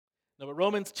No, but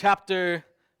Romans chapter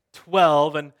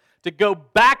 12, and to go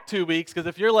back 2 weeks, because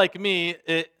if you're like me,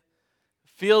 it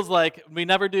feels like we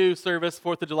never do service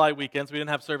 4th of July weekends. We didn't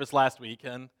have service last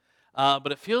weekend,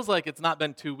 but it feels like it's not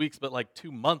been 2 weeks, but like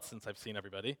 2 months since I've seen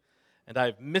everybody, and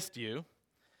I've missed you.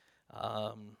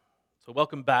 So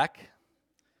welcome back.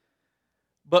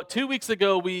 But 2 weeks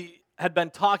ago, we had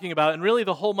been talking about, and really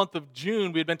the whole month of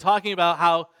June, we had been talking about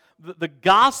how the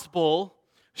gospel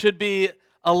should be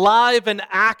alive and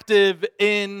active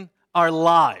in our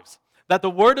lives. That the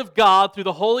Word of God, through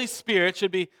the Holy Spirit,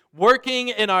 should be working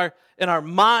in our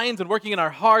minds and working in our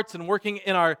hearts and working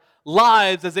in our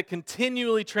lives as it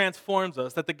continually transforms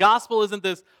us. That the gospel isn't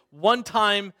this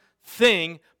one-time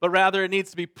thing, but rather it needs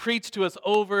to be preached to us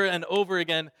over and over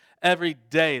again every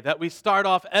day. That we start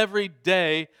off every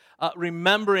day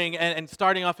remembering and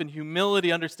starting off in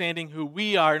humility, understanding who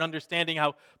we are and understanding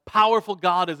how powerful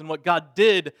God is and what God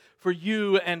did for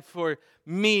you and for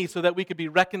me so that we could be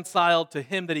reconciled to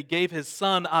Him, that He gave His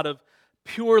Son out of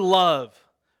pure love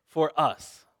for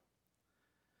us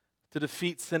to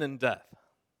defeat sin and death,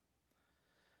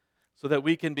 so that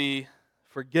we can be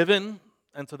forgiven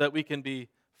and so that we can be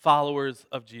followers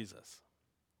of Jesus.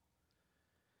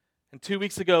 And 2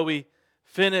 weeks ago, we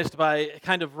finished by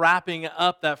kind of wrapping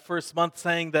up that first month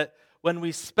saying that when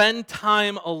we spend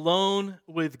time alone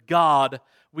with God,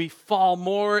 we fall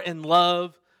more in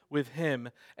love with Him.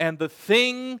 And the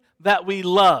thing that we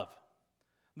love,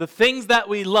 the things that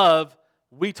we love,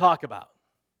 we talk about.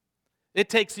 It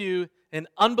takes you an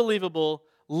unbelievable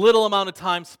little amount of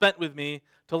time spent with me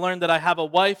to learn that I have a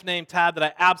wife named Tad that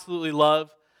I absolutely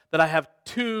love, that I have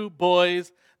 2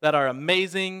 boys that are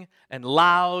amazing and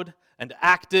loud and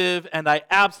active, and I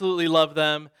absolutely love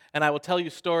them, and I will tell you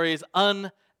stories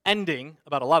unending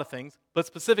about a lot of things, but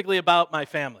specifically about my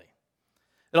family.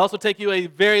 It'll also take you a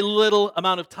very little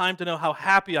amount of time to know how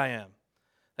happy I am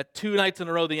that 2 nights in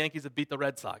a row the Yankees have beat the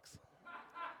Red Sox.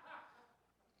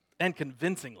 And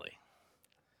convincingly.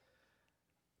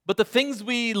 But the things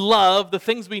we love, the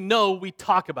things we know, we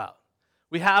talk about.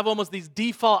 We have almost these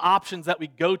default options that we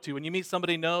go to. When you meet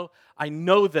somebody, I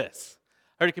know this.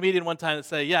 I heard a comedian one time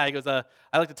say, he goes, I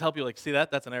like to tell people, like, see that?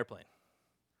 That's an airplane.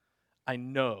 I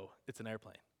know it's an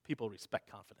airplane. People respect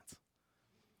confidence.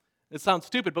 It sounds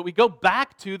stupid, but we go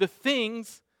back to the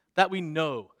things that we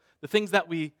know, the things that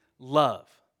we love.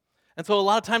 And so a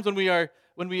lot of times when we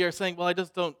are saying, well, I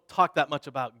just don't talk that much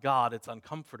about God, it's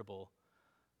uncomfortable.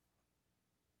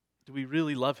 Do we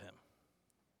really love Him?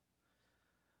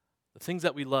 The things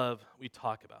that we love, we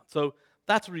talk about. So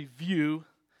that's review.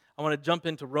 I want to jump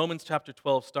into Romans chapter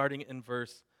 12, starting in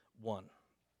verse 1.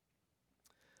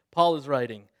 Paul is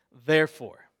writing,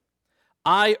 "Therefore,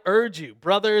 I urge you,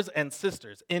 brothers and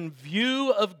sisters, in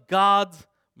view of God's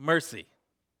mercy,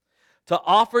 to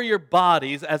offer your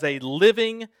bodies as a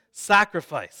living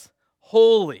sacrifice,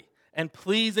 holy and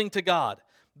pleasing to God.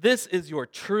 This is your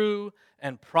true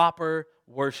and proper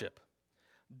worship.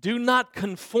 Do not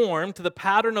conform to the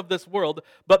pattern of this world,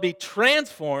 but be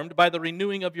transformed by the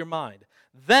renewing of your mind.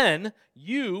 Then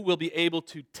you will be able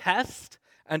to test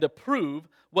and approve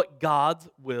what God's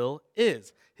will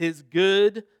is, His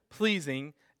good,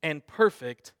 pleasing, and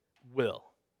perfect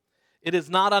will." It is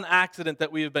not on accident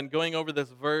that we have been going over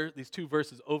these 2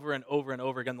 verses over and over and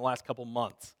over again the last couple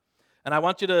months. And I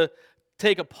want you to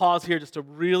take a pause here just to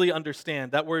really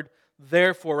understand. That word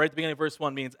therefore, right at the beginning of verse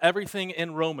 1, means everything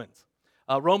in Romans.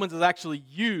 Romans is actually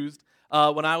used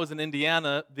when I was in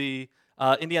Indiana, the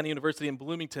Indiana University in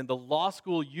Bloomington. The law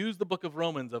school used the book of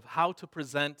Romans of how to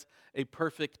present a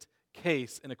perfect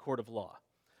case in a court of law.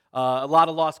 A lot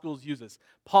of law schools use this.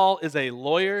 Paul is a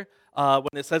lawyer. When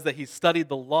it says that he studied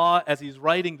the law, as he's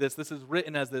writing this is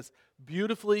written as this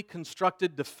beautifully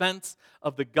constructed defense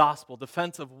of the gospel,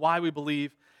 defense of why we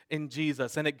believe in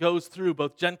Jesus. And it goes through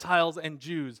both Gentiles and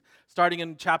Jews, starting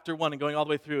in chapter 1 and going all the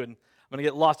way through. And I'm going to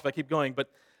get lost if I keep going. But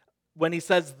when he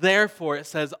says therefore, it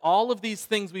says all of these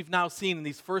things we've now seen in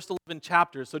these first 11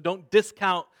 chapters. So don't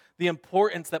discount the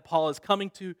importance that Paul is coming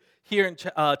to here in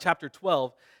chapter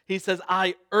 12. He says,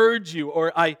 I urge you,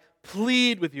 or I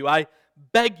plead with you, I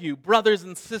beg you, brothers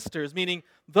and sisters, meaning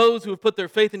those who have put their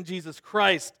faith in Jesus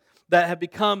Christ, that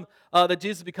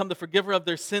Jesus has become the forgiver of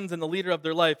their sins and the leader of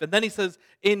their life. And then he says,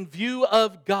 in view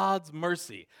of God's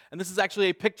mercy. And this is actually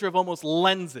a picture of almost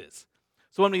lenses.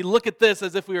 So when we look at this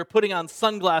as if we were putting on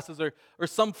sunglasses or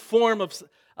some form of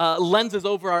lenses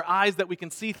over our eyes that we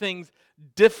can see things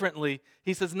differently,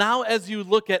 he says, now as you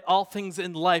look at all things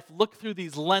in life, look through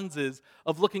these lenses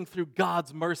of looking through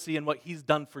God's mercy and what He's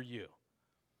done for you.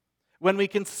 When we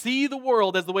can see the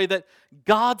world as the way that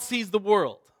God sees the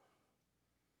world,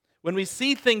 when we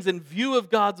see things in view of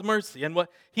God's mercy and what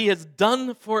he has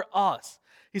done for us,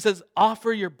 he says,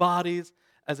 offer your bodies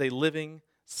as a living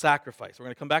sacrifice. We're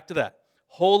going to come back to that.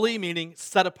 Holy, meaning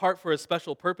set apart for a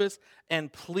special purpose,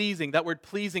 and pleasing. That word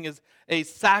pleasing is a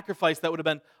sacrifice that would have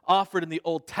been offered in the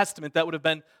Old Testament, that would have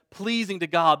been pleasing to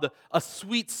God, a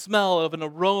sweet smell of an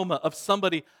aroma of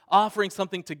somebody offering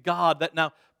something to God that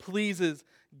now pleases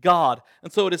God.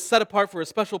 And so it is set apart for a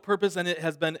special purpose, and it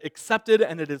has been accepted,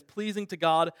 and it is pleasing to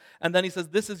God. And then he says,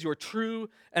 this is your true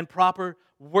and proper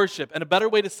worship. And a better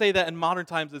way to say that in modern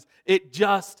times is, it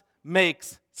just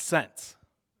makes sense.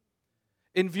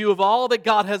 In view of all that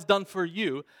God has done for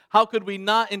you, how could we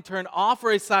not in turn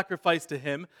offer a sacrifice to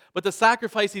him? But the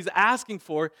sacrifice he's asking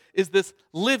for is this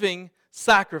living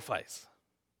sacrifice.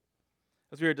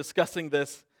 As we were discussing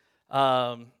this,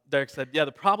 Derek said, yeah,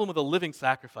 the problem with a living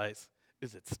sacrifice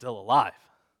is it's still alive.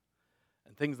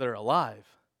 And things that are alive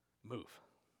move.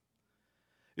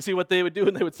 You see, what they would do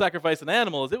when they would sacrifice an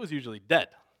animal is it was usually dead.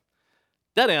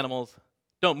 Dead animals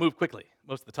don't move quickly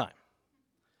most of the time.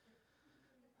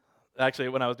 Actually,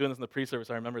 when I was doing this in the pre-service,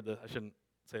 I shouldn't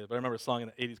say it, but I remember a song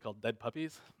in the 80s called Dead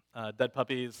Puppies. Dead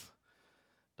puppies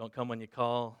don't come when you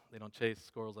call. They don't chase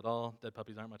squirrels at all. Dead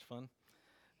puppies aren't much fun.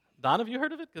 Don, have you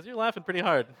heard of it? Because you're laughing pretty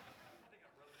hard.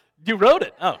 You wrote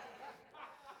it? Oh.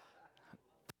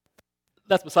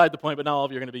 That's beside the point, but now all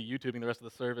of you are going to be YouTubing the rest of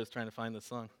the service trying to find this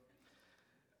song.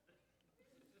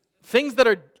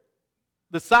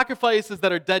 The sacrifices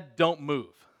that are dead don't move.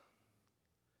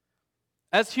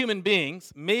 As human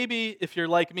beings, maybe if you're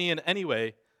like me in any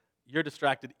way, you're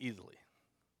distracted easily.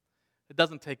 It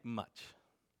doesn't take much.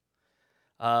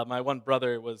 My one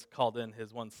brother was called in.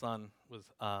 His one son was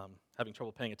having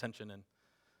trouble paying attention in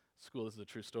school. This is a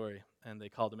true story. And they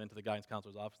called him into the guidance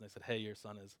counselor's office, and they said, hey, your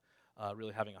son is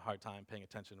really having a hard time paying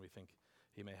attention. We think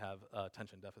he may have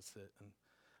attention deficit. And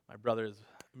my brother's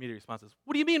immediate response is,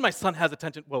 what do you mean my son has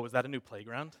attention? Whoa, was that a new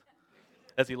playground?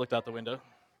 As he looked out the window.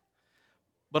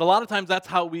 But a lot of times that's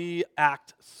how we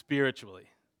act spiritually.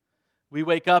 We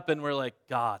wake up and we're like,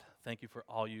 God, thank you for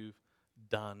all you've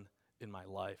done in my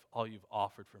life, all you've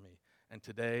offered for me. And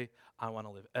today, I want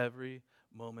to live every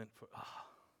moment for, let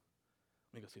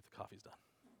me go see if the coffee's done.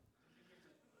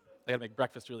 I got to make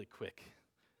breakfast really quick.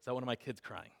 Is that one of my kids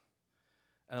crying?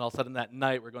 And then all of a sudden that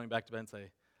night, we're going back to bed and say,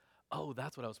 oh,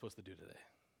 that's what I was supposed to do today.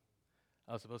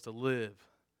 I was supposed to live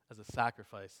as a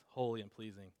sacrifice, holy and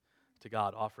pleasing to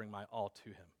God, offering my all to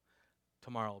him.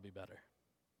 Tomorrow will be better.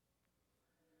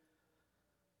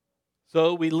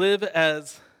 So we live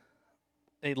as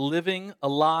a living,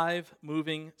 alive,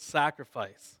 moving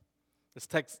sacrifice. This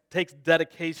text takes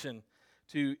dedication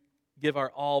to give our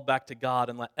all back to God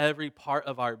and let every part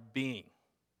of our being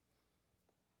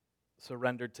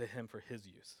surrendered to him for his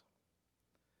use.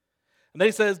 And then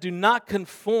he says, do not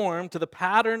conform to the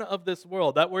pattern of this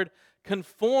world. That word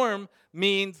conform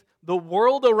means the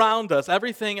world around us,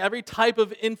 everything, every type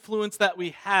of influence that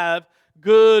we have,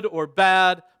 good or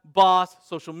bad, boss,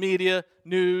 social media,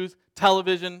 news,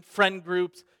 television, friend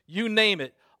groups, you name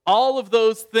it. All of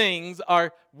those things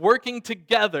are working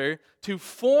together to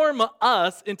form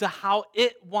us into how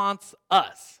it wants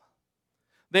us.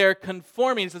 They are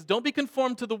conforming. He says, don't be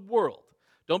conformed to the world.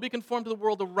 Don't be conformed to the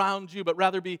world around you, but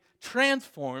rather be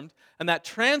transformed. And that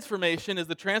transformation is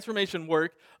the transformation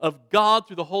work of God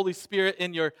through the Holy Spirit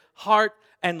in your heart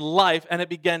and life. And it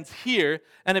begins here.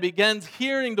 And it begins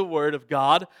hearing the Word of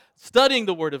God, studying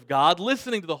the Word of God,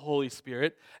 listening to the Holy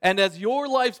Spirit. And as your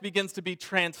life begins to be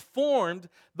transformed,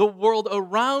 the world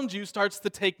around you starts to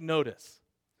take notice.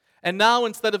 And now,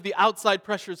 instead of the outside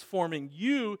pressures forming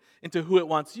you into who it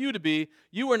wants you to be,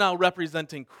 you are now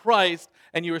representing Christ,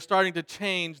 and you are starting to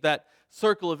change that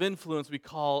circle of influence we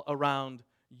call around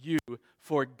you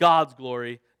for God's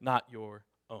glory, not your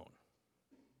own.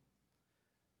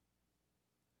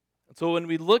 And so when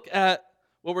we look at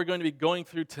what we're going to be going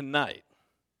through tonight,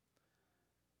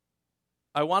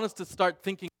 I want us to start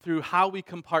thinking through how we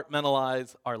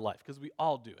compartmentalize our life, because we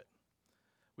all do it.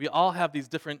 We all have these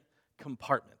different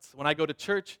compartments. When I go to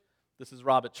church, this is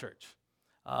Rob at church.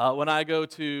 When I go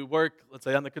to work, let's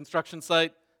say on the construction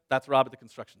site, that's Rob at the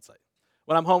construction site.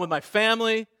 When I'm home with my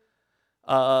family,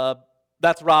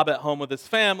 that's Rob at home with his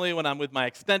family. When I'm with my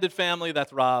extended family,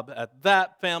 that's Rob at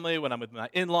that family. When I'm with my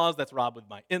in-laws, that's Rob with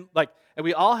my and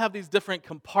we all have these different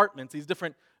compartments, these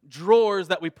different drawers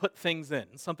that we put things in.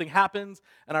 Something happens,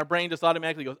 and our brain just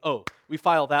automatically goes, oh, we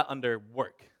file that under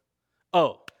work.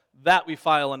 Oh, that we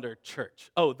file under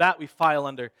church. Oh, that we file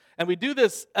under. And we do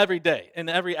this every day in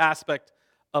every aspect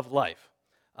of life.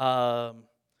 And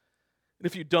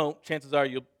if you don't, chances are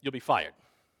you'll be fired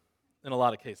in a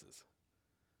lot of cases.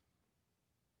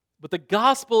 But the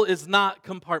gospel is not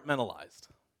compartmentalized.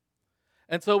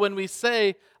 And so when we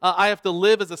say, I have to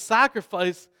live as a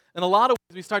sacrifice, in a lot of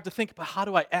ways we start to think about how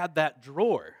do I add that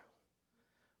drawer?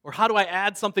 Or how do I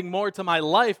add something more to my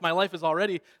life? My life is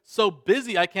already so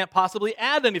busy, I can't possibly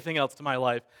add anything else to my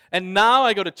life. And now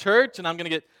I go to church and I'm going to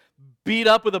get beat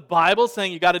up with a Bible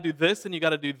saying you got to do this and you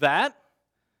got to do that.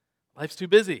 Life's too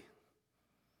busy.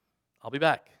 I'll be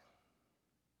back.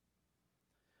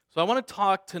 So I want to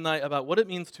talk tonight about what it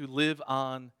means to live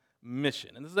on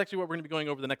mission. And this is actually what we're going to be going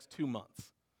over the next 2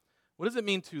 months. What does it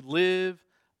mean to live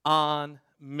on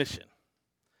mission?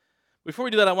 Before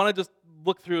we do that, I want to just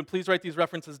look through, and please write these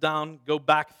references down, go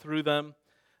back through them.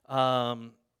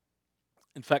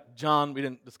 In fact, John, we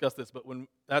didn't discuss this, but when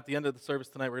at the end of the service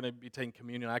tonight, we're going to be taking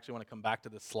communion. I actually want to come back to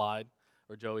this slide,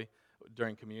 or Joey,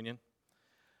 during communion.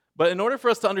 But in order for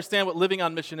us to understand what living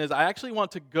on mission is, I actually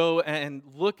want to go and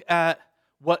look at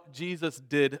what Jesus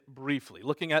did briefly,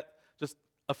 looking at just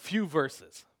a few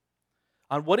verses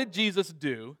on what did Jesus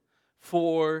do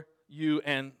for you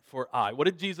and for I. What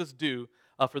did Jesus do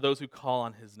for those who call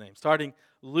on his name? Starting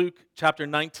Luke chapter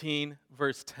 19,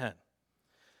 verse 10.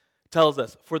 Tells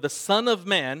us, for the Son of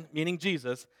Man, meaning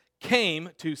Jesus, came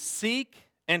to seek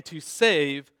and to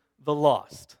save the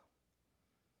lost.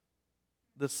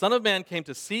 The Son of Man came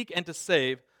to seek and to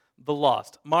save the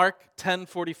lost. Mark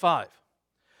 10:45.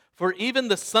 For even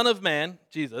the Son of Man,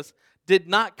 Jesus, did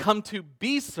not come to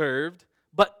be served,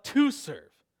 but to serve,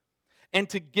 and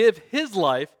to give his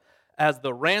life as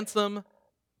the ransom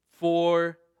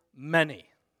for many.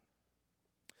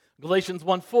 Galatians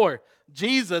 1:4,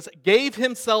 Jesus gave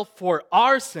himself for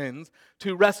our sins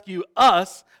to rescue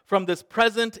us from this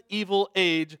present evil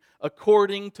age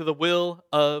according to the will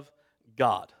of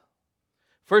God.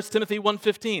 1 Timothy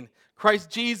 1:15, Christ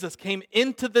Jesus came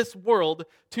into this world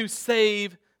to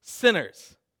save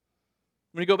sinners.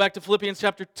 When we go back to Philippians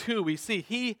chapter 2, we see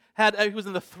he was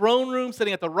in the throne room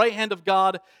sitting at the right hand of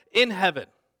God in heaven,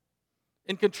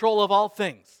 in control of all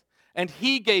things. And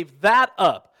he gave that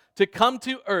up to come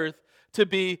to earth, to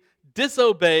be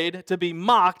disobeyed, to be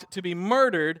mocked, to be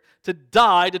murdered, to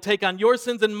die, to take on your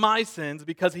sins and my sins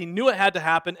because he knew it had to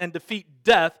happen and defeat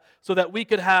death so that we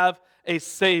could have a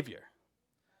Savior.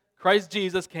 Christ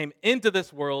Jesus came into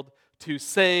this world to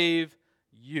save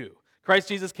you. Christ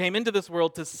Jesus came into this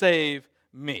world to save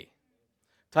me.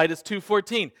 Titus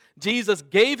 2:14, Jesus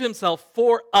gave himself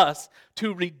for us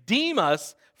to redeem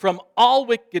us from all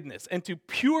wickedness and to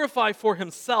purify for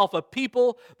himself a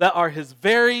people that are his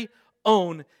very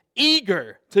own,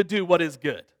 eager to do what is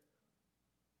good.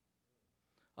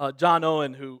 John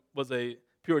Owen, who was a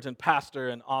Puritan pastor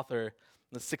and author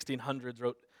in the 1600s,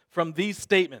 wrote, from these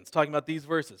statements, talking about these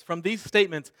verses, from these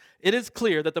statements, it is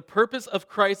clear that the purpose of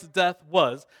Christ's death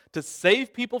was to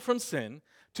save people from sin,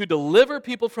 to deliver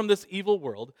people from this evil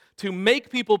world, to make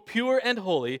people pure and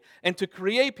holy, and to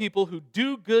create people who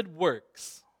do good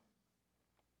works.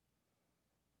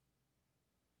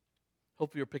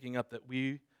 Hope you're picking up that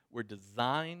we were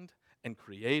designed and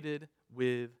created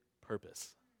with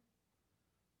purpose.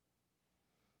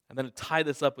 And then to tie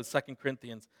this up with 2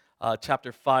 Corinthians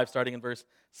chapter 5, starting in verse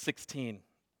 16.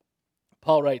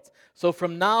 Paul writes, so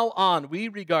from now on we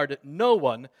regard no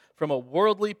one from a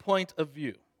worldly point of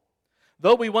view.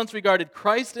 Though we once regarded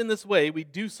Christ in this way, we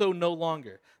do so no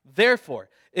longer. Therefore,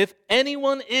 if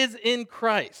anyone is in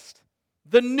Christ,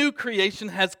 the new creation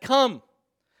has come.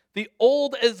 The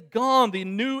old is gone, the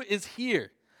new is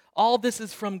here. All this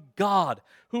is from God,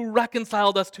 who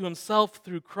reconciled us to himself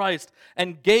through Christ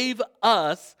and gave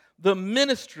us the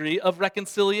ministry of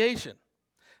reconciliation.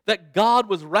 That God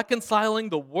was reconciling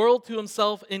the world to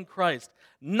himself in Christ,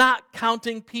 not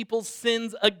counting people's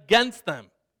sins against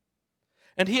them.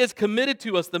 And he has committed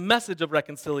to us the message of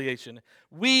reconciliation.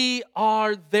 We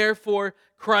are therefore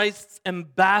Christ's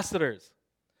ambassadors,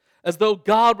 as though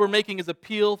God were making his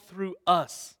appeal through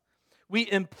us. We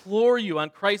implore you on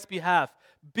Christ's behalf,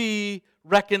 be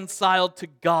reconciled to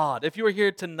God. If you are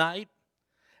here tonight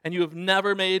and you have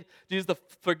never made Jesus the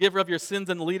forgiver of your sins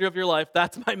and the leader of your life,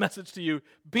 that's my message to you.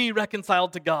 Be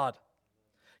reconciled to God.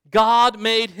 God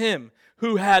made him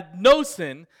who had no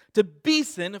sin to be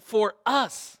sin for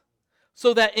us,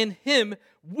 so that in him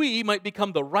we might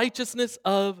become the righteousness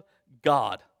of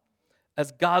God.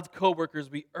 As God's co-workers,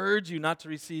 we urge you not to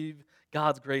receive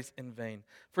God's grace in vain.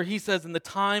 For he says, in the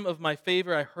time of my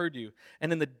favor I heard you,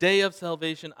 and in the day of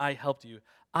salvation I helped you.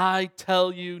 I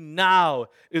tell you, now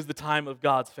is the time of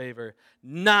God's favor.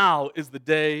 Now is the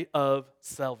day of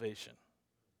salvation.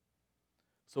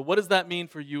 So what does that mean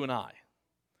for you and I?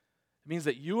 It means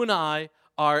that you and I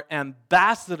are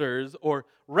ambassadors or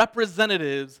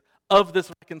representatives of this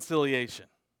reconciliation.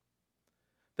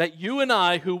 that you and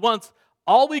I, who once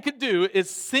all we could do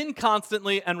is sin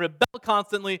constantly and rebel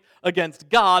constantly against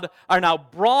God, are now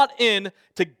brought in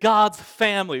to God's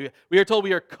family. We are told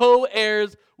we are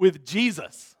co-heirs with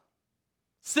Jesus.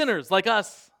 Sinners like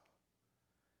us.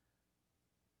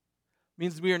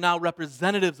 Means we are now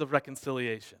representatives of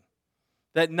reconciliation.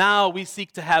 That now we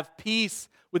seek to have peace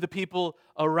with the people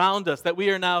around us. That we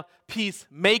are now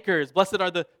peacemakers. Blessed are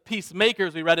the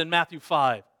peacemakers, we read in Matthew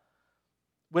 5.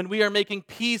 When we are making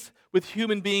peace with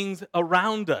human beings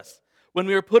around us, when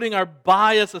we are putting our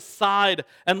bias aside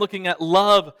and looking at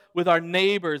love with our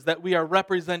neighbors, that we are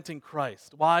representing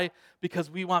Christ. Why?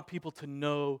 Because we want people to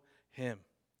know Him.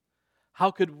 How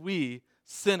could we,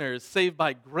 sinners saved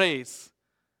by grace,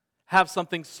 have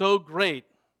something so great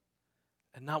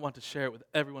and not want to share it with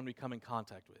everyone we come in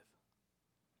contact with?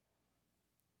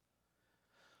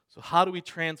 So how do we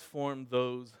transform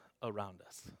those around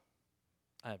us?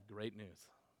 I have great news.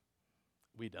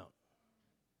 We don't.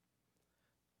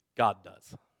 God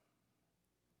does.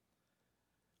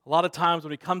 A lot of times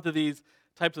when we come to these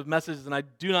types of messages, and I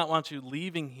do not want you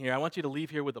leaving here, I want you to leave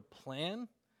here with a plan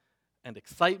and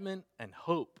excitement and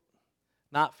hope,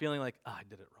 not feeling like, I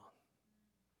did it wrong.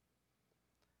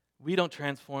 We don't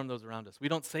transform those around us. We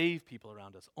don't save people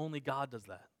around us. Only God does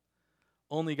that.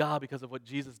 Only God, because of what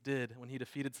Jesus did when He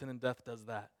defeated sin and death, does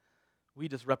that. We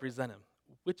just represent Him,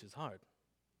 which is hard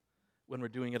when we're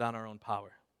doing it on our own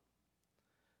power.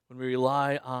 When we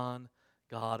rely on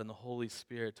God and the Holy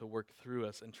Spirit to work through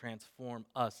us and transform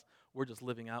us, we're just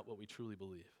living out what we truly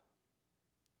believe.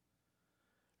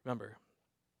 Remember,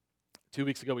 2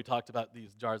 weeks ago we talked about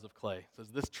these jars of clay. It says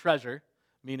this treasure,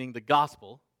 meaning the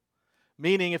gospel,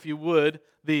 meaning, if you would,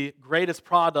 the greatest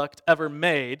product ever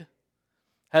made,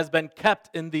 has been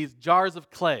kept in these jars of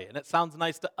clay. And it sounds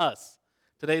nice to us.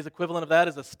 Today's equivalent of that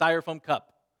is a styrofoam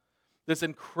cup. This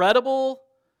incredible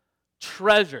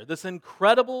treasure, this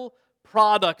incredible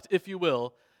product, if you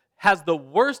will, has the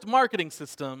worst marketing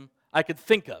system I could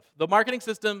think of. The marketing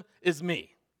system is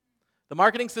me. The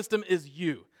marketing system is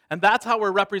you. And that's how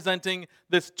we're representing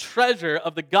this treasure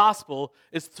of the gospel,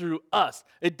 is through us.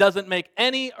 It doesn't make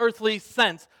any earthly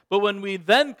sense, but when we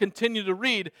then continue to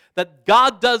read that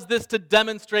God does this to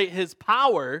demonstrate His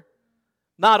power,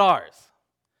 not ours.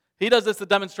 He does this to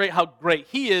demonstrate how great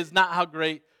He is, not how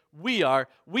great we are.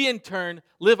 We, in turn,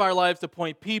 live our lives to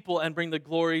point people and bring the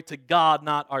glory to God,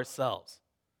 not ourselves.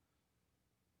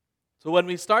 So when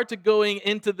we start to going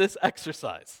into this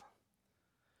exercise,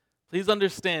 please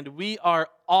understand, we are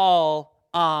all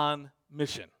on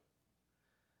mission.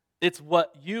 It's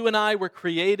what you and I were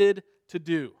created to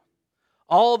do.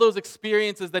 All those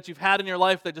experiences that you've had in your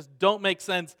life that just don't make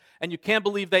sense and you can't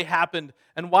believe they happened,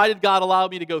 and why did God allow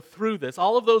me to go through this?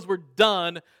 All of those were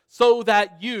done so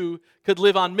that you could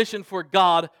live on mission for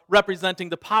God, representing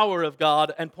the power of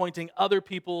God and pointing other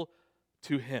people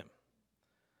to Him.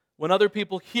 When other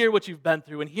people hear what you've been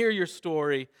through and hear your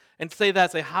story and say,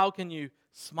 how can you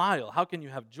smile? How can you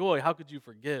have joy? How could you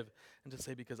forgive? And just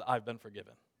say, because I've been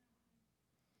forgiven.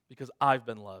 Because I've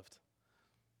been loved.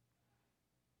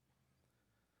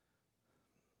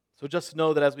 So just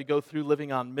know that as we go through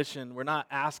living on mission, we're not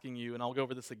asking you, and I'll go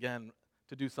over this again,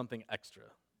 to do something extra.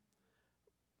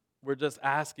 We're just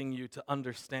asking you to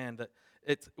understand that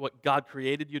it's what God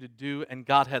created you to do, and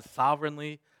God has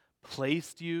sovereignly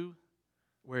placed you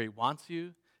where He wants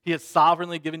you. He has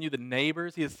sovereignly given you the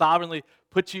neighbors. He has sovereignly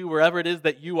put you wherever it is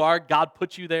that you are. God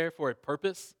put you there for a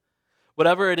purpose.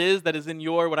 Whatever it is that is in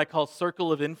your, what I call,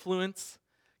 circle of influence,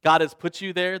 God has put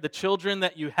you there. The children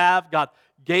that you have, God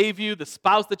gave you. The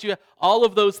spouse that you have, all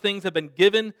of those things have been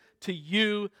given to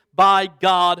you by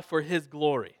God for His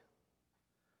glory.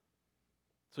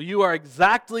 So you are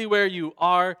exactly where you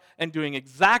are and doing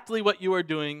exactly what you are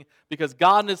doing because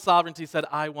God in His sovereignty said,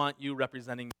 I want you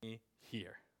representing me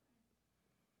here.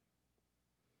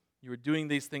 You are doing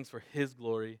these things for His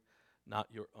glory, not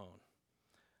your own.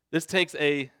 This takes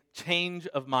a change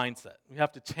of mindset. We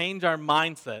have to change our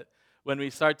mindset when we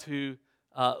start to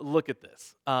look at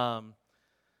this.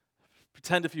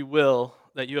 Pretend, if you will,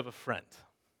 that you have a friend.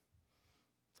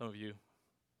 Some of you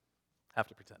have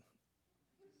to pretend.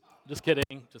 Just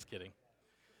kidding, just kidding.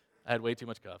 I had way too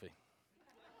much coffee.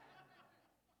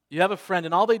 You have a friend,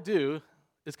 and all they do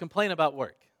is complain about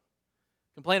work.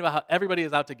 Complain about how everybody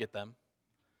is out to get them.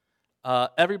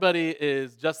 Everybody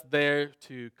is just there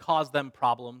to cause them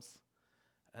problems,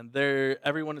 and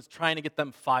everyone is trying to get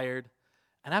them fired.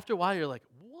 And after a while, you're like,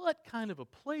 what kind of a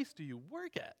place do you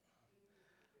work at?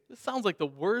 This sounds like the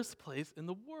worst place in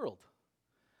the world.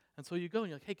 And so you go and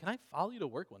you're like, hey, can I follow you to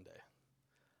work one day?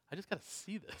 I just got to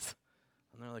see this.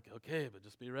 And they're like, okay, but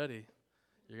just be ready.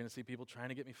 You're going to see people trying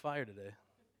to get me fired today.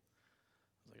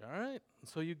 I was Like, all right.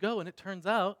 So you go, and it turns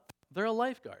out they're a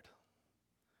lifeguard.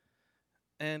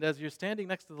 And as you're standing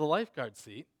next to the lifeguard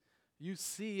seat, you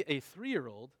see a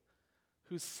 3-year-old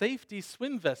whose safety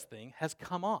swim vest thing has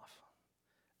come off,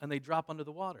 and they drop under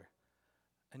the water.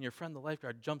 And your friend, the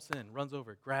lifeguard, jumps in, runs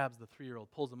over, grabs the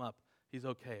 3-year-old, pulls him up. He's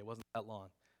okay. It wasn't that long.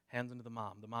 Hands him to the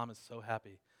mom. The mom is so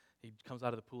happy. He comes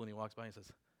out of the pool, and he walks by and says,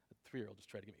 the 3-year-old just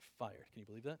tried to get me fired. Can you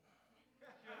believe that?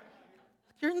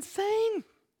 You're insane.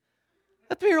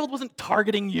 That 3-year-old wasn't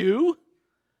targeting you.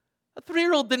 A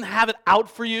 3-year-old didn't have it out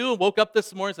for you and woke up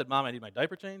this morning and said, Mom, I need my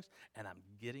diaper changed, and I'm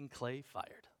getting Clay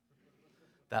fired.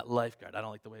 That lifeguard, I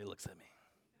don't like the way he looks at me.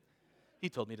 He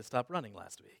told me to stop running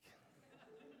last week.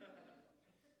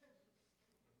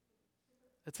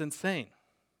 It's insane.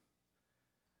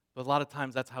 But a lot of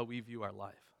times that's how we view our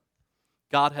life.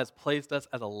 God has placed us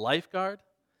as a lifeguard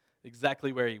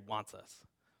exactly where he wants us.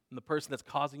 And the person that's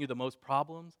causing you the most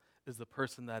problems is the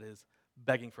person that is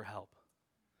begging for help.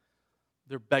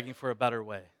 They're begging for a better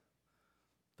way.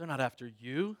 They're not after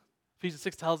you. Ephesians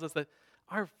 6 tells us that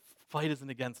our fight isn't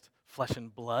against flesh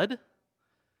and blood.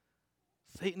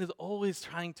 Satan is always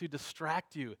trying to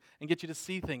distract you and get you to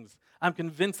see things. I'm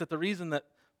convinced that the reason that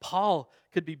Paul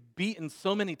could be beaten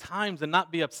so many times and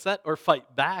not be upset or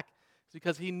fight back is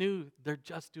because he knew they're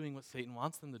just doing what Satan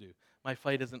wants them to do. My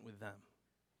fight isn't with them.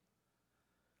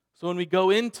 So when we go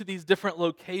into these different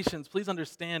locations, please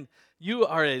understand you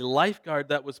are a lifeguard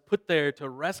that was put there to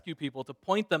rescue people, to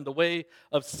point them the way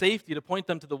of safety, to point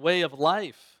them to the way of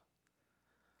life.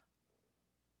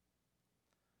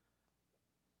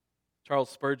 Charles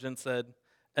Spurgeon said,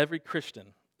 every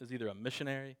Christian is either a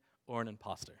missionary or an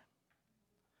imposter.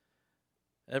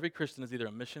 Every Christian is either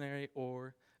a missionary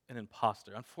or an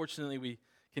imposter. Unfortunately, we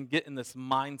can get in this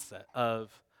mindset of,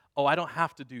 oh, I don't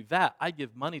have to do that. I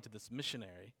give money to this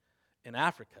missionary in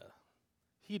Africa.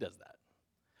 He does that.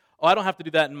 Oh, I don't have to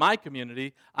do that in my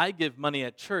community. I give money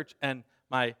at church, and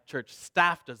my church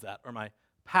staff does that, or my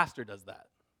pastor does that.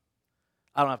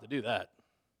 I don't have to do that.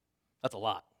 That's a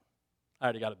lot. I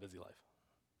already got a busy life.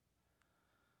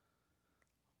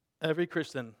 Every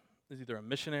Christian is either a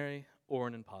missionary or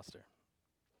an imposter.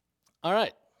 All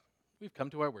right, we've come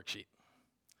to our worksheet.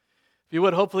 If you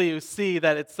would, hopefully you see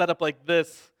that it's set up like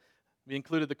this. We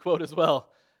included the quote as well.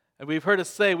 And we've heard us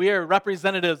say we are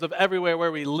representatives of everywhere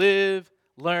where we live,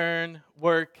 learn,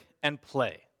 work, and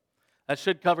play. That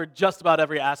should cover just about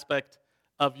every aspect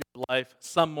of your life,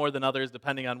 some more than others,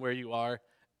 depending on where you are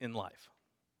in life.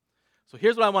 So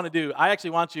here's what I want to do. I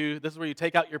actually want you, this is where you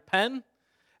take out your pen,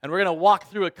 and we're going to walk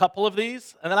through a couple of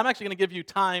these, and then I'm actually going to give you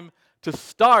time to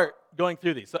start going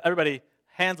through these. So everybody,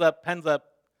 hands up, pens up.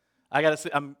 I got to see,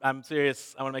 I'm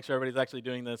serious. I want to make sure everybody's actually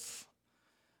doing this.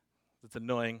 It's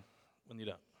annoying when you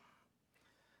don't.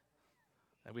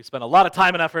 And we spend a lot of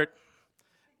time and effort.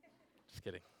 Just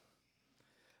kidding.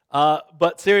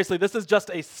 But seriously, this is just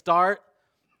a start.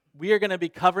 We are going to be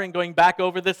going back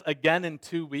over this again in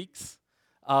 2 weeks.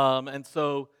 And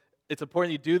so it's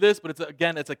important you do this, but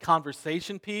it's a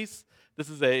conversation piece. This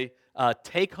is a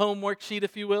take-home worksheet,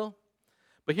 if you will.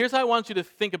 But here's how I want you to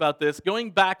think about this,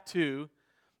 going back to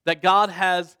that God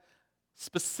has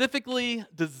specifically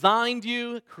designed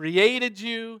you, created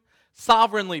you,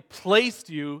 sovereignly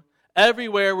placed you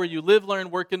everywhere where you live,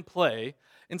 learn, work, and play.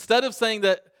 Instead of saying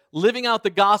that living out the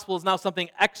gospel is now something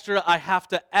extra I have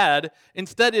to add,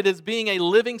 instead it is being a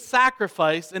living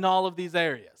sacrifice in all of these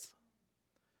areas.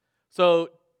 So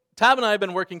Tab and I have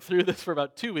been working through this for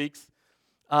about 2 weeks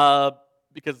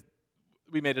because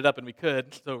we made it up and we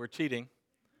could, so we're cheating.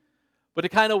 But to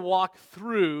kind of walk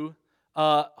through,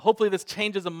 hopefully this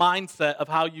changes a mindset of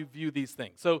how you view these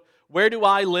things. So where do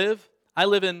I live? I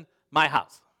live in my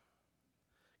house.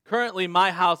 Currently,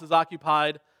 my house is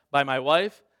occupied by my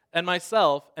wife and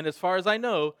myself, and as far as I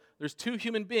know, there's 2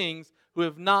 human beings who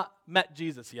have not met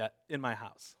Jesus yet in my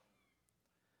house.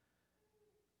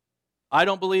 I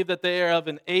don't believe that they are of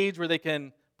an age where they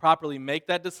can properly make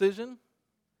that decision,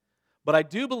 but I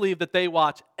do believe that they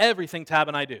watch everything Tab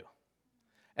and I do.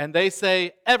 And they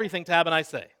say everything Tab and I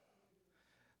say.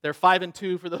 They're 5 and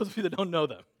 2 for those of you that don't know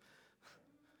them.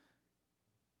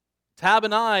 Tab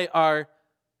and I are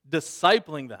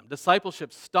discipling them.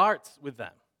 Discipleship starts with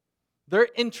them. Their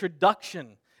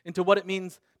introduction into what it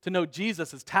means to know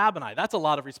Jesus is Tab and I. That's a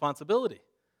lot of responsibility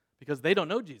because they don't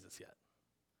know Jesus yet.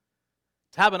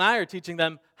 Tab and I are teaching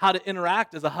them how to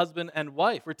interact as a husband and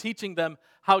wife. We're teaching them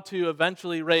how to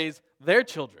eventually raise their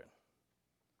children,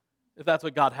 if that's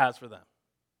what God has for them.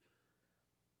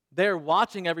 They're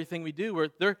watching everything we do.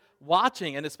 They're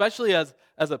watching, and especially as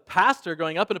a pastor,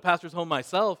 growing up in a pastor's home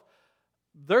myself,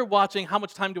 they're watching how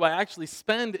much time do I actually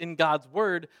spend in God's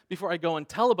Word before I go and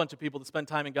tell a bunch of people to spend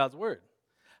time in God's Word.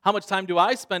 How much time do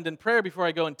I spend in prayer before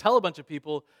I go and tell a bunch of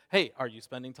people, hey, are you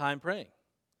spending time praying?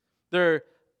 They're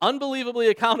unbelievably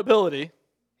accountability.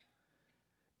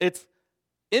 It's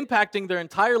impacting their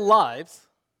entire lives,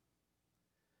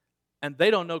 and they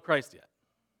don't know Christ yet.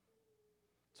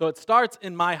 So it starts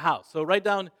in my house. So write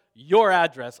down your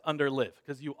address under live,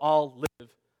 because you all live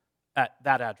at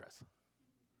that address.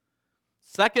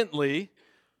 Secondly,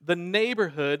 the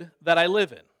neighborhood that I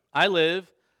live in. I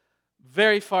live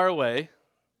very far away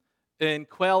in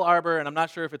Quail Arbor, and I'm not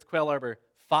sure if it's Quail Arbor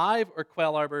 5 or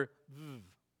Quail Arbor V,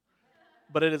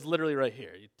 but it is literally right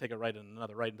here. You take a right and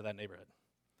another right into that neighborhood.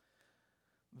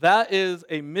 That is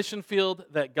a mission field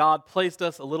that God placed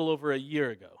us a little over a year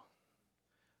ago.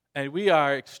 And we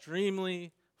are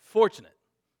extremely fortunate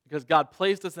because God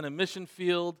placed us in a mission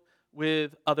field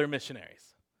with other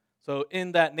missionaries. So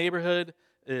in that neighborhood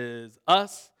is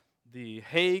us, the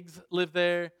Haigs live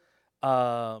there,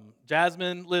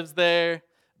 Jasmine lives there,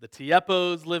 the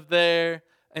Tiepos live there,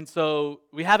 and so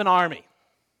we have an army.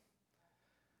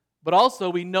 But also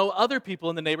we know other people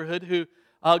in the neighborhood who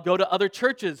go to other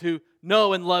churches who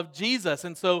know and love Jesus.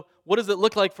 And so what does it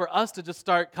look like for us to just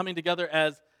start coming together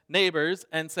as neighbors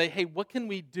and say, hey, what can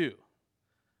we do?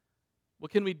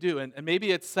 What can we do? And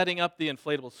maybe it's setting up the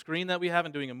inflatable screen that we have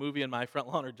and doing a movie in my front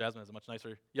lawn, or Jasmine has a much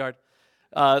nicer yard.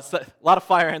 A lot of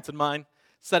fire ants in mine.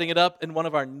 Setting it up in one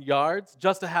of our yards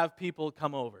just to have people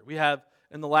come over. We have,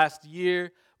 in the last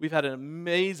year, we've had an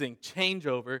amazing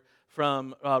changeover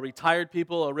from retired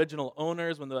people, original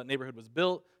owners when the neighborhood was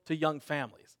built, to young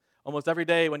families. Almost every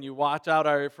day when you watch out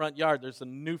our front yard, there's a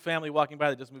new family walking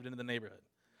by that just moved into the neighborhood.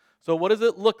 So what does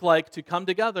it look like to come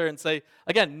together and say,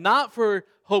 again, not for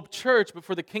Hope Church, but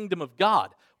for the kingdom of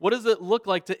God? What does it look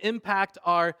like to impact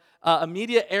our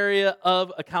immediate area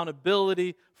of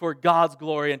accountability for God's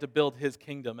glory and to build His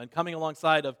kingdom? And coming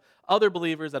alongside of other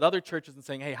believers at other churches and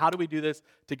saying, hey, how do we do this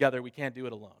together? We can't do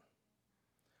it alone.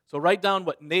 So write down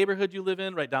what neighborhood you live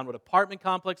in, write down what apartment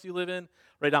complex you live in,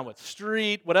 write down what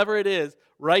street, whatever it is,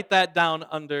 write that down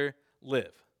under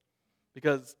live.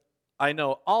 Because I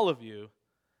know all of you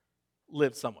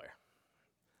live somewhere.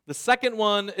 The second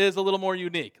one is a little more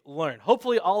unique, learn.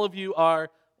 Hopefully all of you are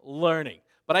learning,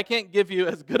 but I can't give you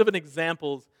as good of an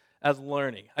example as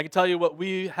learning. I can tell you what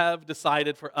we have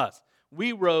decided for us.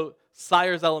 We wrote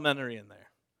Sires Elementary in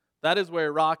there. That is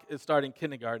where Rock is starting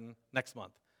kindergarten next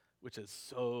month, which is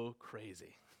so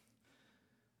crazy.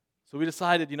 So we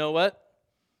decided, you know what?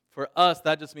 For us,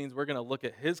 that just means we're going to look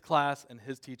at his class and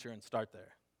his teacher and start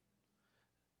there.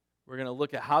 We're going to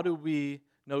look at how do we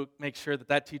make sure that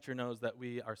that teacher knows that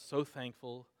we are so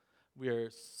thankful, we're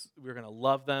going to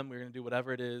love them, we're going to do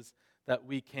whatever it is that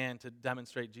we can to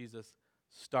demonstrate Jesus,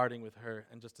 starting with her,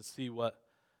 and just to see what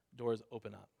doors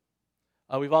open up.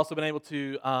 We've also been able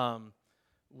to,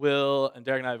 Will and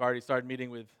Derek and I have already started meeting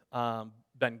with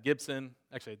Ben Gibson.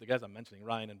 Actually, the guys I'm mentioning,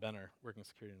 Ryan and Ben, are working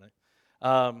security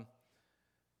tonight.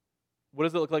 What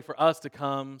does it look like for us to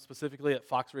come specifically at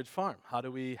Fox Ridge Farm? How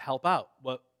do we help out?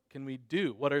 What can we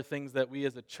do? What are things that we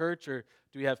as a church, or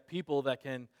do we have people that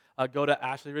can go to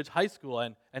Ashley Ridge High School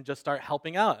and just start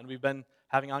helping out? And we've been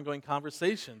having ongoing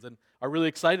conversations and are really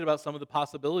excited about some of the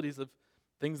possibilities of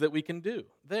things that we can do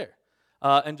there.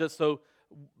 And just so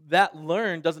that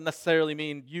learn doesn't necessarily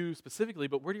mean you specifically,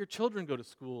 but where do your children go to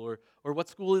school, or what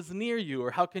school is near you,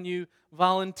 or how can you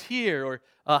volunteer, or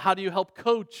how do you help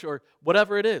coach, or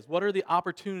whatever it is. What are the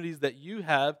opportunities that you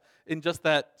have in just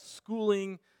that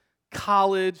schooling,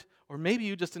 college, or maybe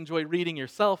you just enjoy reading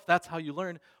yourself. That's how you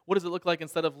learn. What does it look like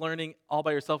instead of learning all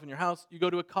by yourself in your house? You go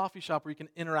to a coffee shop where you can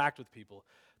interact with people.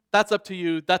 That's up to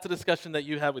you. That's a discussion that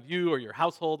you have with you or your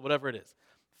household, whatever it is.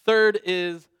 Third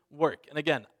is work. And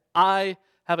again, I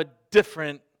have a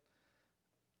different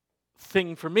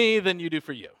thing for me than you do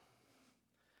for you.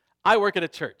 I work at a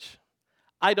church.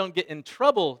 I don't get in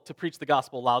trouble to preach the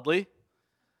gospel loudly.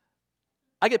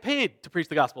 I get paid to preach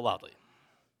the gospel loudly.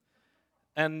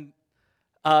 And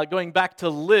going back to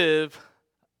live,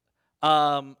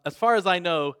 as far as I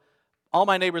know, all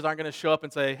my neighbors aren't going to show up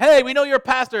and say, hey, we know you're a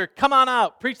pastor. Come on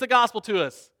out. Preach the gospel to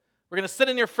us. We're going to sit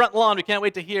in your front lawn. We can't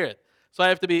wait to hear it. So I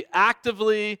have to be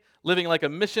actively living like a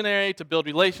missionary to build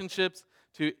relationships,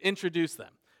 to introduce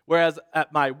them. Whereas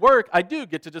at my work, I do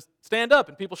get to just stand up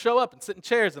and people show up and sit in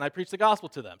chairs and I preach the gospel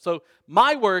to them. So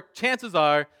my work, chances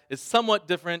are, is somewhat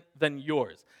different than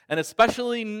yours. And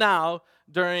especially now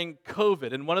during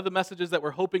COVID. And one of the messages that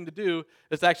we're hoping to do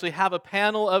is to actually have a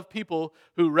panel of people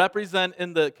who represent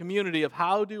in the community of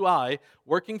how do I,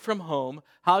 working from home,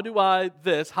 how do I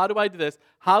this, how do I do this,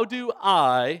 how do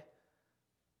I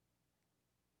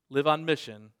live on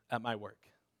mission at my work.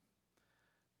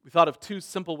 We thought of two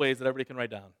simple ways that everybody can write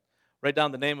down. Write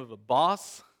down the name of a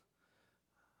boss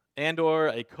and or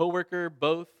a coworker,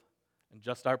 both, and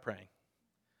just start praying.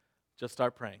 Just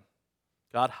start praying.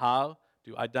 God, how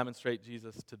do I demonstrate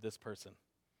Jesus to this person?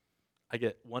 I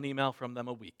get one email from them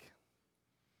a week.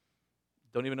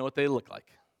 Don't even know what they look like.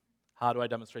 How do I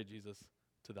demonstrate Jesus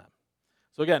to them?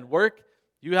 So again, work,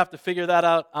 you have to figure that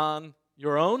out on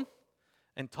your own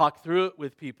and talk through it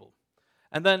with people.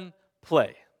 And then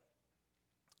play.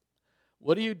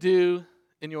 What do you do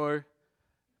in your,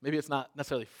 maybe it's not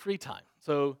necessarily free time.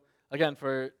 So again,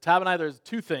 for Tab and I, there's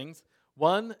two things.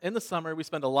 One, in the summer, we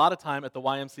spend a lot of time at the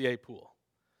YMCA pool.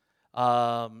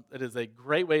 It is a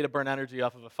great way to burn energy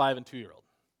off of a 5 and 2-year-old.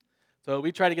 So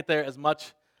we try to get there as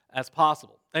much as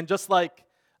possible. And just like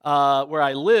where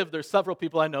I live, there's several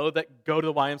people I know that go to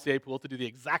the YMCA pool to do the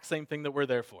exact same thing that we're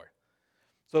there for.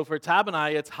 So for Tab and I,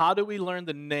 it's how do we learn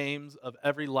the names of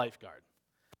every lifeguard?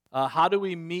 How do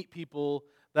we meet people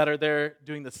that are there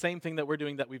doing the same thing that we're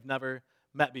doing that we've never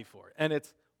met before? And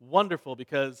it's wonderful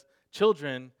because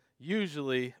children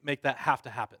usually make that have to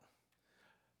happen.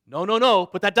 No,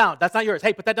 put that down. That's not yours.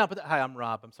 Hey, put that down. Hi, I'm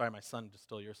Rob. I'm sorry, my son just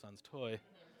stole your son's toy.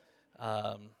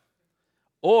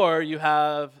 Or you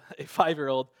have a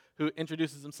 5-year-old who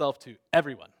introduces himself to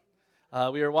everyone.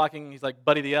 We were walking, he's like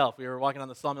Buddy the Elf. We were walking on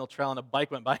the Sawmill Trail and a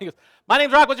bike went by. He goes, "My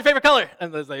name's Rock, what's your favorite color?"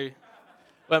 And as they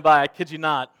went by, I kid you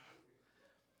not.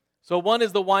 So one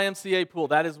is the YMCA pool.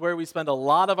 That is where we spend a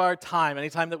lot of our time.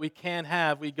 Anytime that we can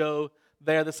have, we go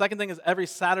there. The second thing is every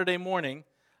Saturday morning,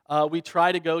 we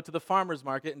try to go to the farmer's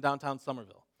market in downtown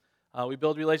Somerville. We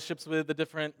build relationships with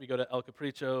we go to El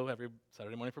Capriccio every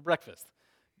Saturday morning for breakfast.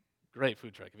 Great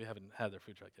food truck if you haven't had their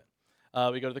food truck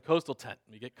yet. We go to the Coastal Tent,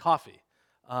 we get coffee.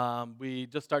 We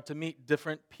just start to meet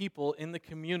different people in the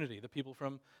community, the people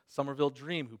from Somerville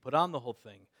Dream who put on the whole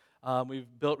thing. We've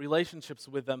built relationships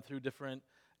with them through different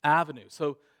avenues.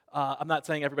 So I'm not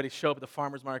saying everybody show up at the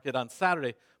farmer's market on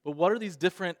Saturday, but what are these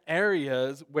different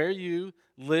areas where you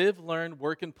live, learn,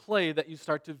 work, and play that you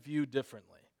start to view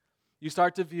differently? You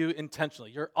start to view intentionally.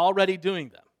 You're already doing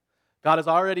them. God has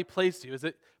already placed you. Is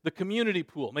it the community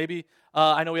pool? Maybe,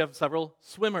 I know we have several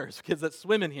swimmers, kids that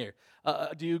swim in here.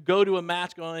 Do you go to a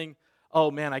match going, "Oh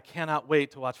man, I cannot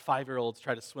wait to watch 5-year-olds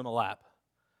try to swim a lap"?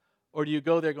 Or do you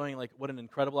go there going like, "What an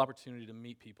incredible opportunity to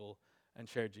meet people and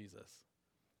share Jesus"?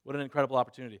 What an incredible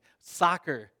opportunity.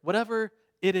 Soccer, whatever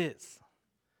it is,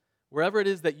 wherever it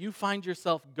is that you find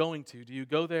yourself going to, do you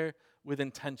go there with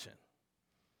intention?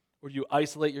 Or do you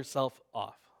isolate yourself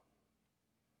off?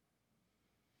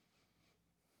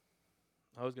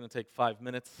 I was going to take 5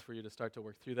 minutes for you to start to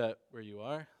work through that where you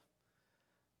are,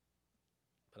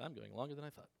 but I'm going longer than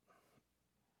I thought.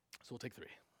 So we'll take 3.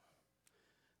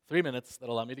 3 minutes,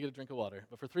 that'll allow me to get a drink of water.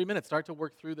 But for 3 minutes, start to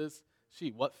work through this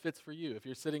sheet. What fits for you? If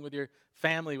you're sitting with your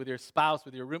family, with your spouse,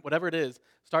 with your room, whatever it is,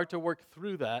 start to work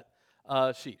through that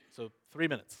sheet. So 3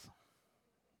 minutes.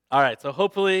 All right, so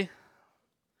hopefully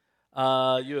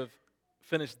you have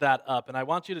finished that up. And I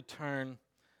want you to turn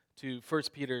to 1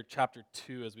 Peter chapter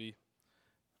 2 as we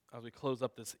close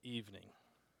up this evening.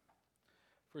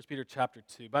 1 Peter chapter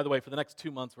 2. By the way, for the next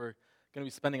 2 months, we're going to be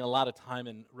spending a lot of time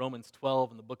in Romans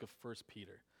 12 and the book of 1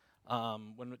 Peter.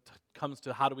 When it comes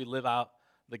to how do we live out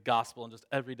the gospel in just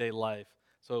everyday life.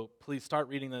 So please start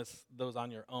reading those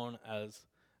on your own as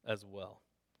well.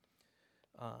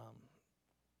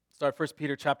 Start 1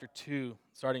 Peter chapter 2,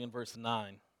 starting in verse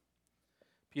 9.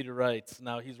 Peter writes,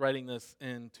 now he's writing this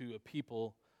into a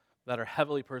people that are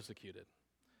heavily persecuted.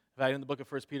 In fact, in the book of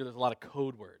 1 Peter, there's a lot of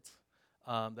code words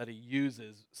that he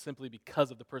uses simply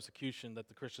because of the persecution that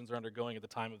the Christians are undergoing at the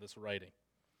time of this writing.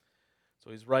 So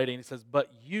he's writing, he says,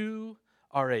 "But you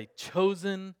are a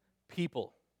chosen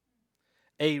people,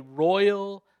 a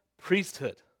royal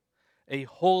priesthood, a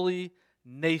holy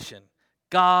nation,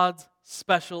 God's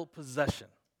special possession,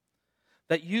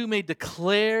 that you may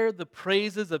declare the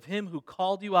praises of him who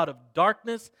called you out of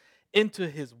darkness into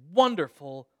his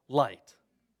wonderful light.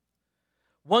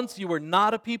 Once you were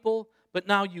not a people, but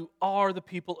now you are the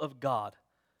people of God.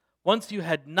 Once you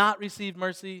had not received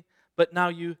mercy, but now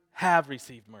you have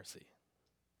received mercy."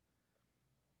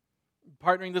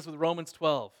 Partnering this with Romans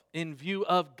 12, in view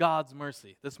of God's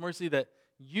mercy, this mercy that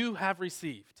you have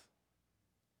received.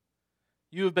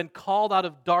 You have been called out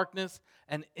of darkness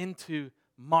and into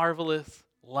marvelous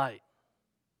light.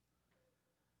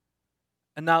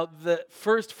 And now the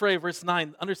first phrase, verse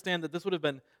 9, understand that this would have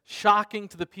been shocking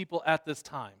to the people at this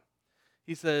time.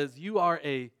 He says, you are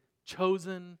a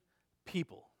chosen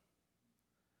people.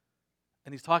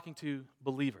 And he's talking to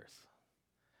believers.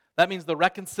 That means the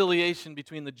reconciliation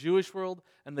between the Jewish world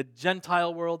and the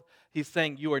Gentile world. He's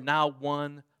saying you are now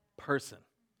one person.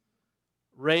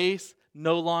 Race,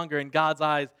 no longer in God's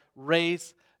eyes,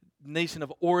 race, nation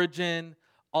of origin,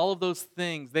 all of those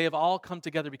things, they have all come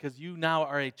together because you now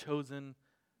are a chosen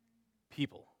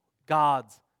people,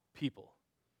 God's people.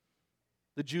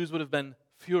 The Jews would have been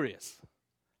furious.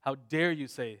 How dare you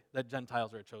say that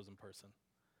Gentiles are a chosen person?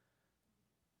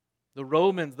 The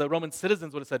Roman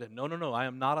citizens would have said, no, I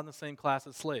am not on the same class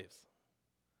as slaves.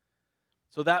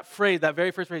 So that phrase, that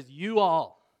very first phrase, you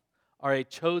all are a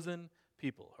chosen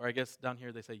people. Or I guess down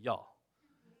here they say y'all.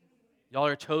 Y'all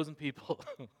are a chosen people.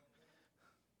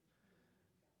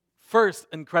 First,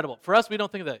 incredible. For us, we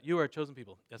don't think of that. You are a chosen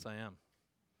people. Yes, I am.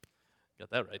 Got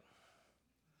that right.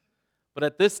 But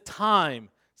at this time,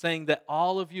 saying that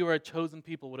all of you are a chosen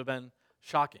people would have been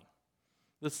shocking.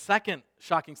 The second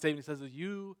shocking statement he says is,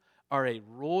 you are a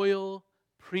royal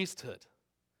priesthood,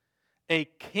 a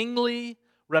kingly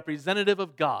representative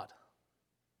of God.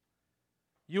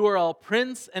 You are all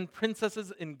prince and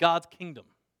princesses in God's kingdom,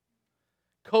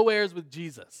 co-heirs with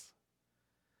Jesus.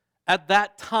 At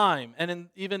that time, and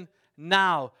even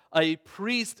now, a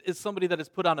priest is somebody that is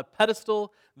put on a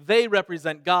pedestal. They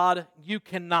represent God. You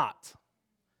cannot.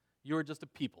 You are just a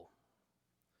people.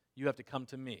 You have to come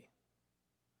to me.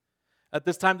 At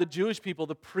this time, the Jewish people,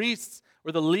 the priests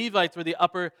or the Levites were the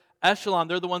upper echelon.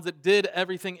 They're the ones that did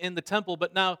everything in the temple.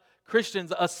 But now,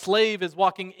 Christians, a slave is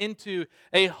walking into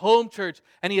a home church,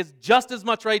 and he has just as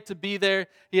much right to be there.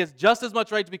 He has just as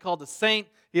much right to be called a saint.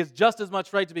 He has just as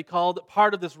much right to be called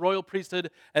part of this royal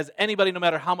priesthood as anybody, no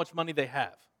matter how much money they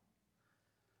have.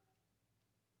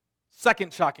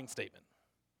 Second shocking statement.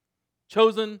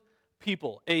 Chosen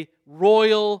people, a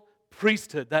royal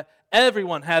priesthood, that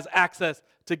everyone has access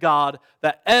to God,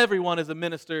 that everyone is a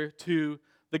minister to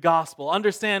the gospel.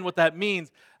 Understand what that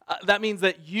means. That means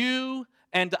that you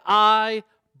and I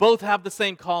both have the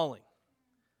same calling.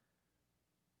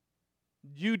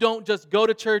 You don't just go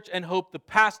to church and hope the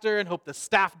pastor and hope the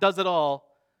staff does it all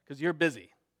because you're busy.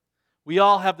 We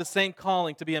all have the same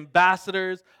calling to be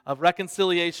ambassadors of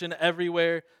reconciliation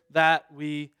everywhere that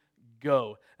we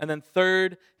go. And then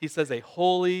third, he says a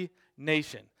holy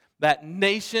nation. That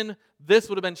nation, this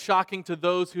would have been shocking to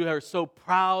those who are so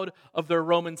proud of their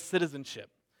Roman citizenship.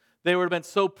 They would have been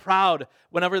so proud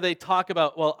whenever they talk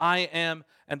about, well, I am,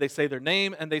 and they say their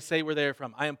name and they say where they're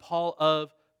from. I am Paul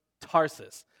of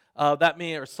Tarsus.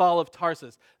 Or Saul of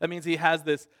Tarsus. That means he has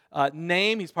this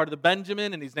name. He's part of the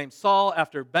Benjamin, and he's named Saul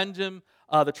after Benjamin,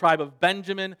 the tribe of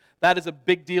Benjamin. That is a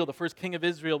big deal. The first king of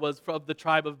Israel was from the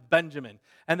tribe of Benjamin.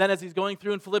 And then as he's going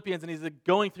through in Philippians, and he's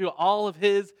going through all of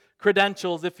his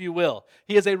credentials, if you will,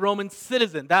 he is a Roman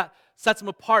citizen. That sets him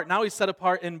apart. Now he's set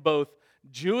apart in both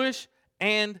Jewish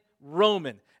and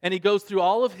Roman. And he goes through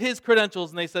all of his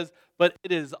credentials, and he says, but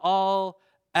it is all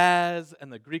as,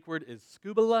 and the Greek word is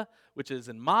skubala, which is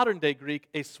in modern day Greek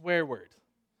a swear word.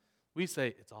 We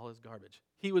say it's all as garbage.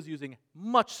 He was using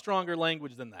much stronger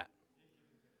language than that.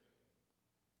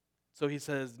 So he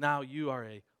says, now you are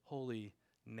a holy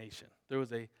nation. There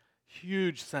was a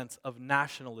huge sense of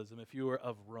nationalism if you were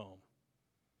of Rome.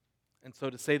 And so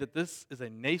to say that this is a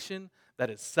nation that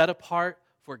is set apart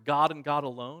for God and God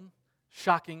alone,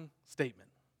 shocking statement.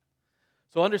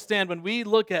 So understand, when we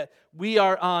look at we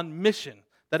are on mission,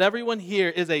 that everyone here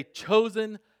is a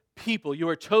chosen people. You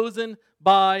are chosen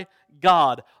by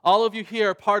God. All of you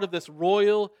here are part of this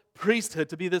royal priesthood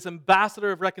to be this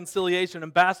ambassador of reconciliation,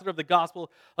 ambassador of the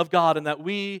gospel of God, and that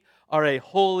we are a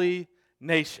holy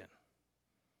nation.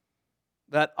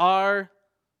 That our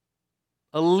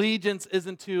allegiance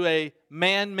isn't to a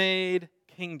man-made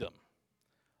kingdom.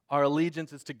 Our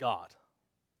allegiance is to God.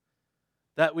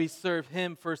 That we serve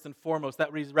Him first and foremost,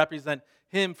 that we represent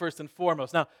Him first and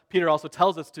foremost. Now, Peter also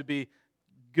tells us to be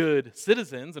good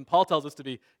citizens, and Paul tells us to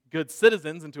be good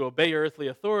citizens and to obey earthly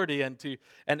authority, and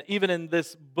even in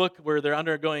this book where they're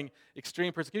undergoing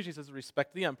extreme persecution, he says,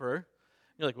 respect the emperor.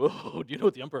 You're like, whoa, do you know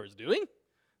what the emperor is doing?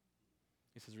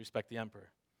 He says, respect the emperor.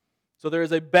 So there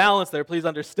is a balance there. Please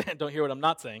understand, don't hear what I'm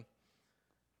not saying.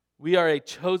 We are a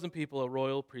chosen people, a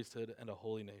royal priesthood, and a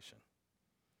holy nation.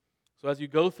 So as you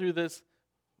go through this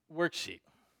worksheet,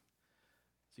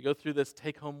 as you go through this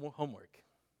take-home homework,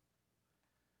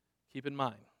 keep in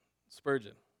mind,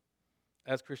 Spurgeon,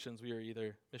 as Christians, we are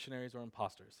either missionaries or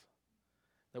imposters.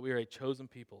 That we are a chosen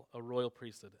people, a royal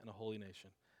priesthood, and a holy nation.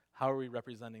 How are we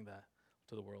representing that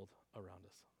to the world around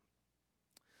us?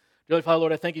 Dearly Father,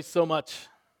 Lord, I thank you so much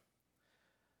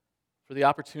for the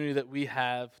opportunity that we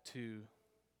have to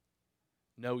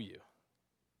know you.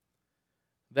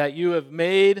 That you have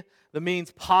made the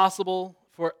means possible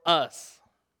for us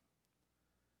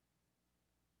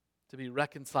to be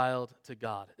reconciled to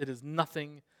God. It is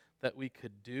nothing that we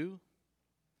could do.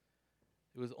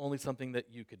 It was only something that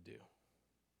you could do.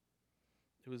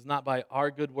 It was not by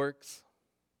our good works.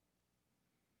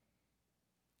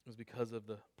 was because of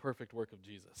the perfect work of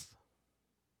Jesus.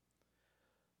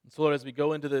 And so, Lord, as we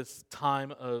go into this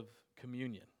time of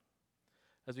communion,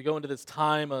 as we go into this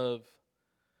time of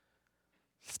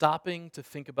stopping to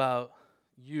think about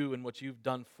you and what you've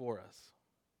done for us,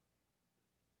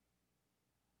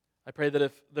 I pray that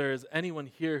if there is anyone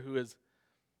here who has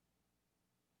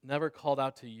never called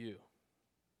out to you,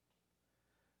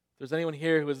 if there's anyone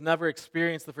here who has never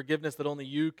experienced the forgiveness that only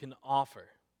you can offer,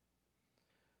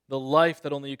 the life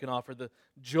that only you can offer, the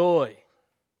joy,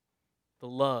 the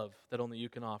love that only you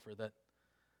can offer, that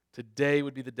today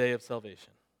would be the day of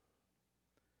salvation.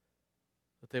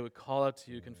 That they would call out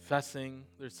to you, confessing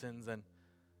their sins and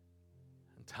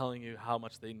telling you how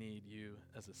much they need you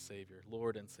as a Savior,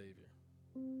 Lord and Savior.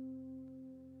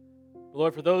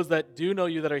 Lord, for those that do know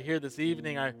you that are here this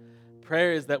evening, our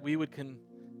prayer is that we would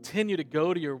continue to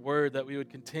go to your word, that we would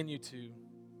continue to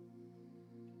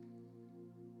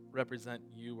represent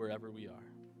you wherever we are.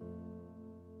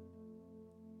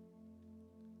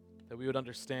 That we would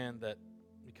understand that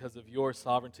because of your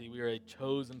sovereignty, we are a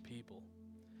chosen people.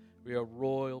 We are a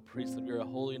royal priesthood. We are a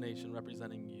holy nation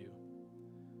representing you.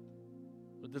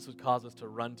 But this would cause us to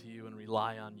run to you and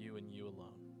rely on you and you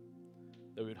alone.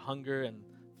 That we would hunger and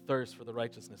thirst for the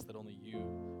righteousness that only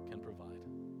you can provide.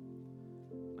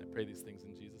 I pray these things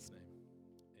in Jesus' name.